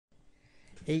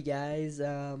Hey guys,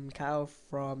 Kyle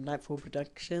from Nightfall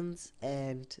Productions,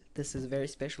 and this is a very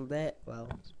special day. Well,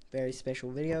 very special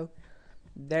video,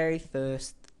 very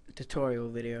first tutorial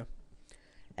video.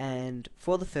 And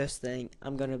for the first thing,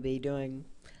 I'm gonna be doing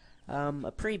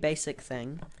a pretty basic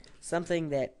thing, something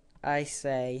that I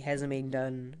say hasn't been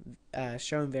done,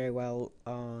 shown very well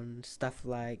on stuff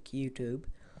like YouTube.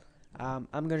 I'm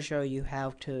gonna show you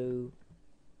how to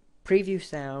preview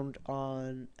sound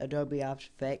on Adobe After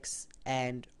Effects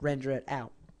and render it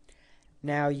out.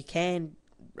 Now uh, you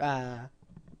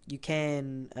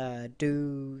can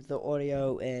do the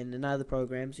audio in another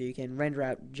program, so you can render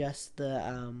out just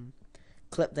the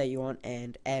clip that you want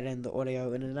and add in the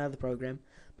audio in another program.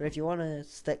 But if you want to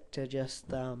stick to just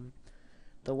the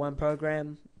one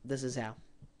program, this is how.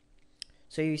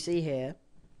 So you see here,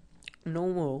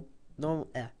 normally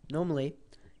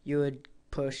you would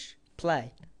push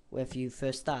play if you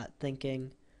first start,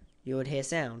 thinking you would hear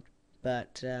sound,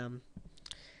 but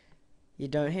you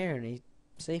don't hear any.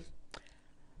 See?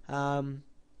 Um,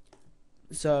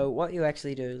 so what you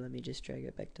actually do, let me just drag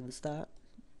it back to the start,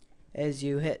 is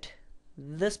you hit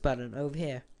this button over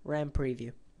here, RAM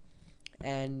Preview,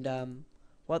 and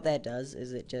what that does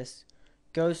is it just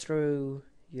goes through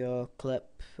your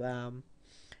clip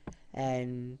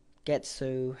and gets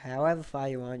to however far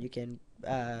you want. You can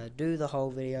do the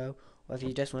whole video, or if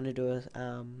you just want to do a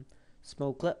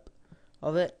small clip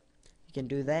of it, you can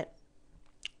do that.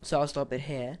 So I'll stop it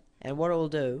here, and what it will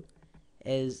do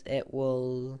is it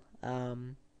will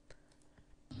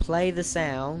play the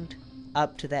sound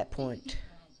up to that point.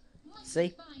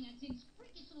 See?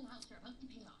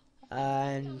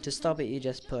 And to stop it, you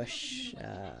just push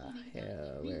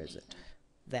here, where is it?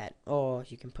 That, or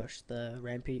you can push the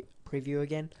RAM preview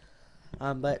again.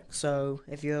 But so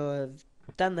if you've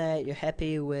done that, you're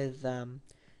happy with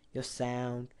your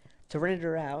sound. To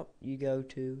render out, you go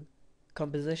to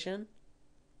Composition,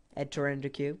 Add to Render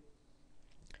Queue,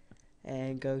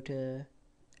 and go to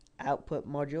Output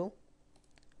Module.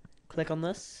 Click on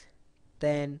this.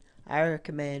 Then I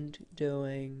recommend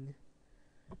doing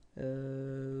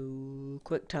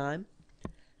QuickTime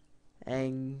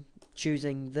and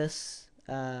choosing this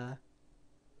format.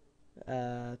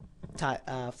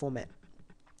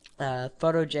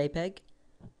 Photo JPEG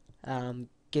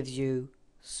gives you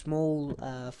small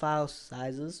file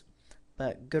sizes,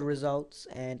 but good results,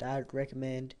 and I'd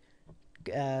recommend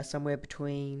somewhere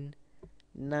between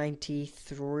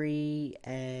 93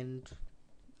 and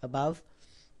above.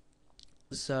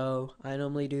 So I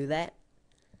normally do that,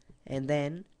 and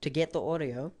then to get the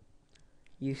audio,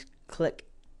 you click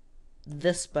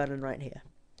this button right here,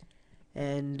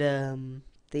 and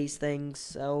these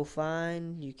things are all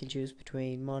fine. You can choose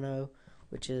between mono,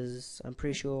 which is, I'm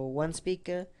pretty sure, one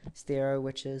speaker, stereo,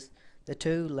 which is the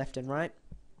two left and right,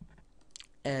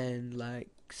 and like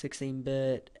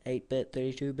 16-bit, 8-bit,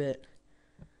 32-bit,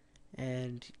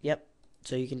 and yep,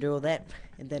 so you can do all that.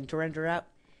 And then to render out,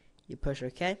 you push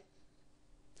OK,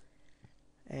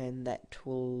 and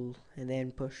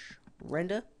then push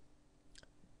render,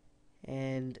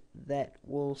 and that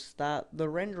will start the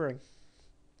rendering.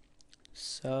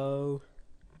 So,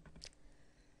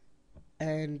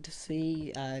 and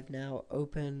see, I've now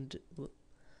opened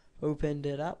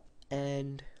it up,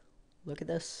 and look at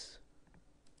this.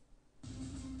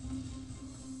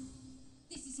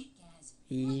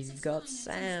 You've got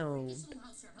sound.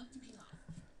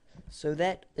 So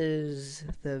that is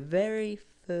the very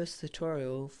first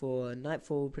tutorial for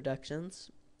Nightfall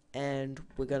Productions, and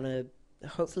we're gonna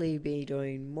hopefully be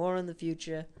doing more in the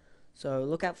future, so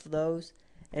look out for those.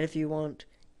 And if you want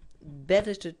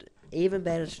even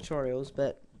better tutorials,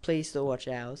 but please still watch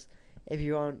ours, if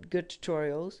you want good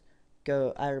tutorials,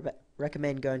 I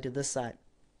recommend going to this site,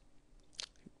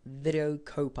 Video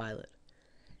Copilot.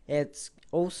 It's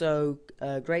also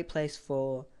a great place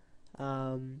for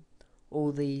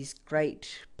all these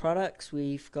great products.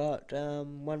 We've got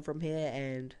one from here,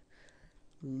 and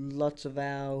lots of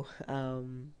our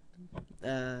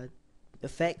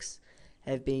effects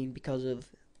have been because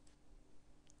of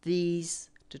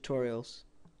these tutorials.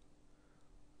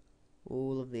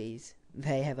 All of these.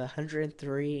 They have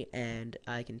 103, and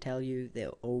I can tell you they're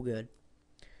all good.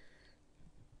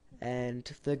 And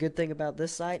the good thing about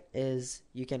this site is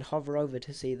you can hover over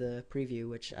to see the preview,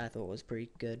 which I thought was pretty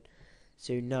good,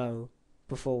 so you know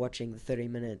before watching the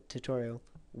 30-minute tutorial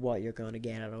what you're going to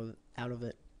get out of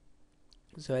it.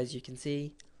 So as you can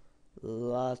see,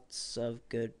 lots of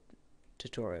good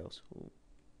tutorials.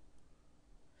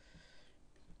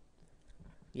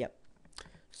 Yep.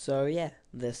 So yeah,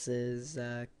 this is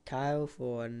Kyle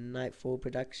for Nightfall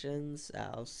Productions.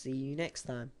 I'll see you next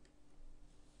time.